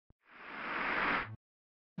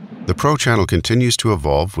The Pro channel continues to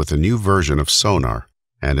evolve with a new version of Sonar,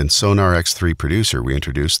 and in Sonar X3 Producer we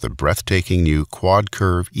introduced the breathtaking new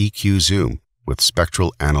QuadCurve EQ Zoom with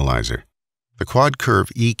Spectral Analyzer. The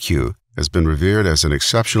QuadCurve EQ has been revered as an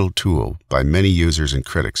exceptional tool by many users and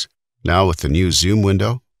critics. Now with the new zoom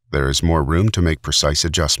window, there is more room to make precise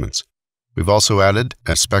adjustments. We've also added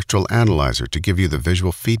a Spectral Analyzer to give you the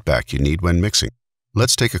visual feedback you need when mixing.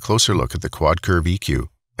 Let's take a closer look at the QuadCurve EQ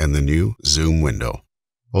and the new zoom window.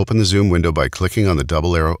 Open the zoom window by clicking on the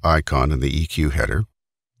double arrow icon in the EQ header.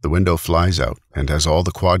 The window flies out and has all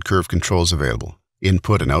the QuadCurve controls available: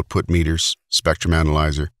 input and output meters, spectrum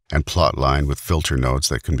analyzer, and plot line with filter nodes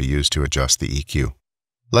that can be used to adjust the EQ.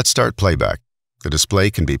 Let's start playback. The display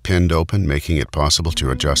can be pinned open, making it possible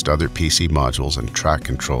to adjust other PC modules and track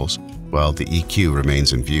controls while the EQ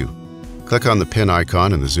remains in view. Click on the pin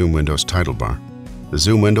icon in the zoom window's title bar. The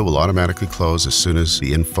zoom window will automatically close as soon as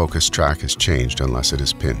the in-focus track is changed unless it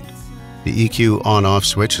is pinned. The EQ on-off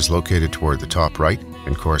switch is located toward the top right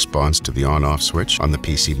and corresponds to the on-off switch on the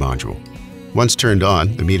PC module. Once turned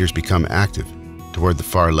on, the meters become active. Toward the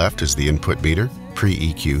far left is the input meter.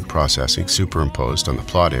 Pre-EQ processing superimposed on the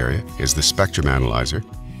plot area is the spectrum analyzer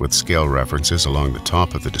with scale references along the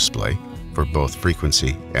top of the display for both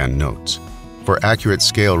frequency and notes. For accurate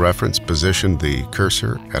scale reference, position the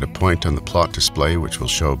cursor at a point on the plot display which will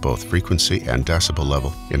show both frequency and decibel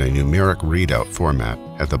level in a numeric readout format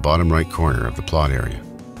at the bottom right corner of the plot area.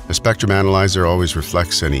 The spectrum analyzer always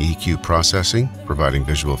reflects any EQ processing, providing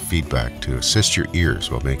visual feedback to assist your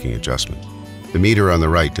ears while making adjustments. The meter on the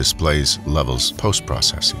right displays levels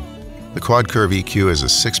post-processing. The QuadCurve EQ is a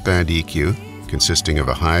 6-band EQ consisting of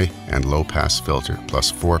a high and low pass filter plus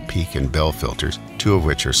 4 peak and bell filters, 2 of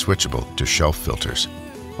which are switchable to shelf filters.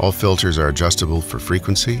 All filters are adjustable for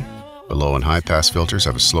frequency. The low and high pass filters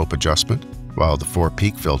have a slope adjustment, while the 4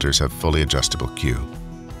 peak filters have fully adjustable Q.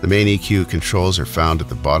 The main EQ controls are found at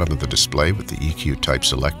the bottom of the display with the EQ type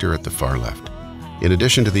selector at the far left. In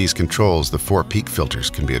addition to these controls, the 4 peak filters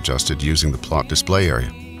can be adjusted using the plot display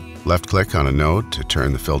area. Left-click on a node to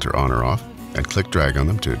turn the filter on or off, and click-drag on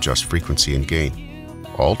them to adjust frequency and gain.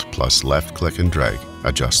 Alt plus left-click and drag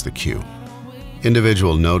adjusts the Q.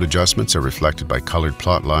 Individual node adjustments are reflected by colored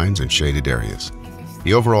plot lines and shaded areas.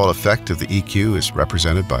 The overall effect of the EQ is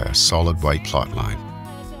represented by a solid white plot line.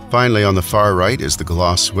 Finally, on the far right is the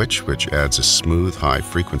gloss switch, which adds a smooth,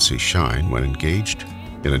 high-frequency shine when engaged.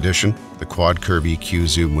 In addition, the QuadCurve EQ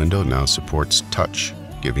zoom window now supports touch,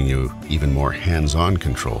 giving you even more hands-on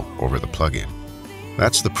control over the plugin.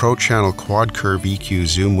 That's the Pro Channel QuadCurve EQ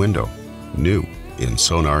zoom window, new in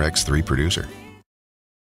Sonar X3 Producer.